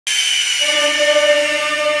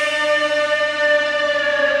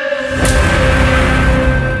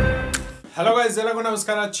Hello guys, को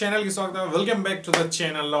नमस्कार। Channel की स्वागत है। Welcome back to the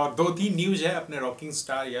channel. और दो तीन न्यूज है अपने रॉकिंग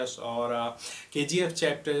स्टार यश और केजीएफ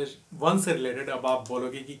चैप्टर 1 से रिलेटेड। अब आप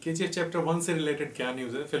बोलोगे कि केजीएफ चैप्टर 1 से रिलेटेड क्या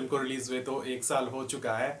न्यूज है? फिल्म को रिलीज हुए तो 1 साल हो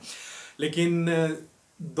चुका है, लेकिन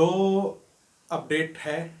दो अपडेट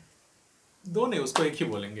है। दो नहीं, उसको एक ही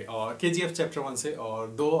बोलेंगे। और केजीएफ चैप्टर 1 से और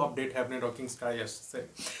दो अपडेट है अपने रॉकिंग स्टार यश से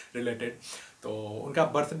रिलेटेड। तो उनका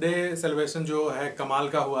बर्थडे सेलिब्रेशन जो है कमाल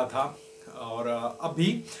का हुआ था। और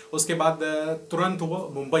अभी उसके बाद तुरंत वो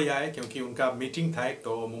मुंबई आए, क्योंकि उनका मीटिंग था एक,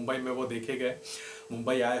 तो मुंबई में वो देखे गए।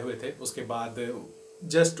 मुंबई आए हुए थे। उसके बाद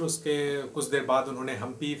जस्ट उसके कुछ देर बाद उन्होंने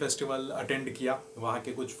हम्पी फेस्टिवल अटेंड किया। वहाँ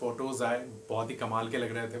के कुछ फ़ोटोज़ आए, बहुत ही कमाल के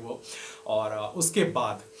लग रहे थे वो। और उसके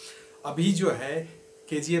बाद अभी जो है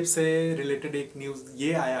केजीएफ से रिलेटेड एक न्यूज़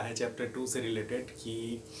ये आया है चैप्टर 2 से रिलेटेड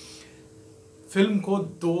कि फिल्म को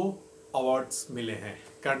 2 अवार्ड्स मिले हैं।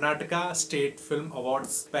 कर्नाटका स्टेट फिल्म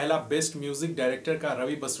अवार्ड्स, पहला बेस्ट म्यूजिक डायरेक्टर का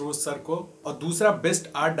रवि बसरूर सर को और दूसरा बेस्ट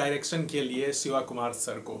आर्ट डायरेक्शन के लिए शिवा कुमार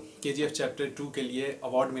सर को। केजीएफ चैप्टर 2 के लिए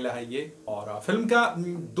अवार्ड मिला है ये। और फिल्म का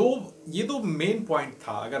दो मेन पॉइंट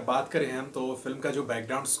था। अगर बात करें हम तो फिल्म का जो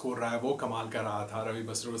बैकग्राउंड स्कोर रहा है वो कमाल का रहा था। रवि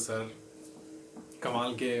बसरूर सर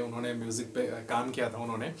कमाल के उन्होंने म्यूजिक पे काम किया था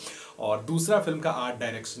उन्होंने। और दूसरा फिल्म का आर्ट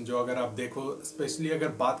डायरेक्शन, जो अगर आप देखो, स्पेशली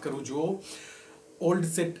अगर बात करूँ जो ओल्ड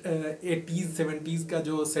सेट 80s 70s का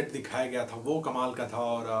जो सेट दिखाया गया था वो कमाल का था।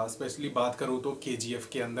 और स्पेशली बात करूँ तो केजीएफ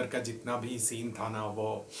के अंदर का जितना भी सीन था ना,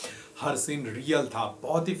 वो हर सीन रियल था।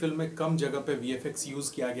 बहुत ही फिल्म में कम जगह पे वीएफएक्स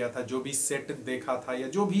यूज़ किया गया था। जो भी सेट देखा था या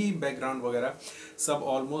जो भी बैकग्राउंड वगैरह सब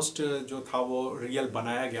ऑलमोस्ट जो था वो रियल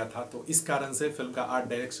बनाया गया था। तो इस कारण से फिल्म का आर्ट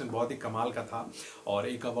डायरेक्शन बहुत ही कमाल का था। और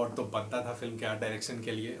एक अवार्ड तो बनता था फिल्म के आर्ट डायरेक्शन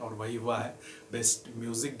के लिए, और वही हुआ है। बेस्ट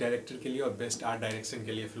म्यूजिक डायरेक्टर के लिए और बेस्ट आर्ट डायरेक्शन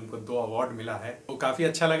के लिए फिल्म को 2 अवार्ड मिला है। तो काफ़ी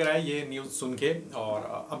अच्छा लग रहा है ये न्यूज़ सुन के।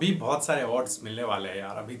 और अभी बहुत सारे अवार्ड्स मिलने वाले हैं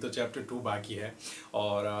यार। अभी तो चैप्टर 2 बाकी है।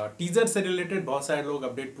 और टीजर से रिलेटेड बहुत सारे लोग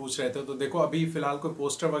अपडेट पूछ रहे थे। तो देखो, अभी फिलहाल कोई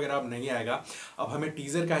पोस्टर वगैरह अब नहीं आएगा। अब हमें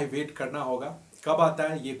टीजर का ही वेट करना होगा। कब आता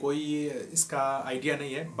है ये कोई इसका आइडिया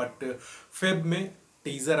नहीं है, बट फेब में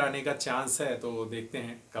टीज़र आने का चांस है। तो देखते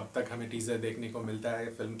हैं कब तक हमें टीज़र देखने को मिलता है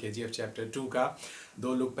फिल्म केजीएफ चैप्टर 2 का।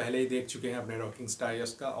 2 लुक पहले ही देख चुके हैं अपने रॉकिंग स्टार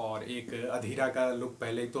यश का, और एक अधीरा का लुक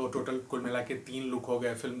पहले ही। तो टोटल कुल मिला के 3 लुक हो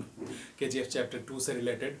गए फिल्म केजीएफ चैप्टर 2 से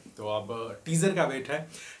रिलेटेड। तो अब टीज़र का वेट है।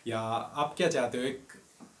 या आप क्या चाहते हो, एक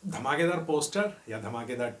धमाकेदार पोस्टर या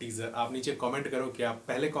धमाकेदार टीज़र? आप नीचे कमेंट करो कि आप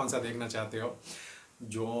पहले कौन सा देखना चाहते हो।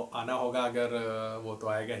 जो आना होगा अगर वो तो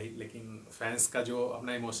आएगा ही, लेकिन फैंस का जो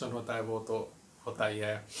अपना इमोशन होता है वो तो होता ही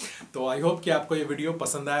है। तो आई होप कि आपको ये वीडियो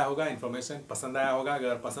पसंद आया होगा, इन्फॉर्मेशन पसंद आया होगा।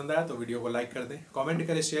 अगर पसंद आया तो वीडियो को लाइक कर दें, कमेंट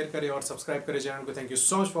करें, शेयर करें और सब्सक्राइब करें चैनल को। Thank you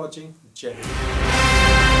so much for watching. जय हिंद।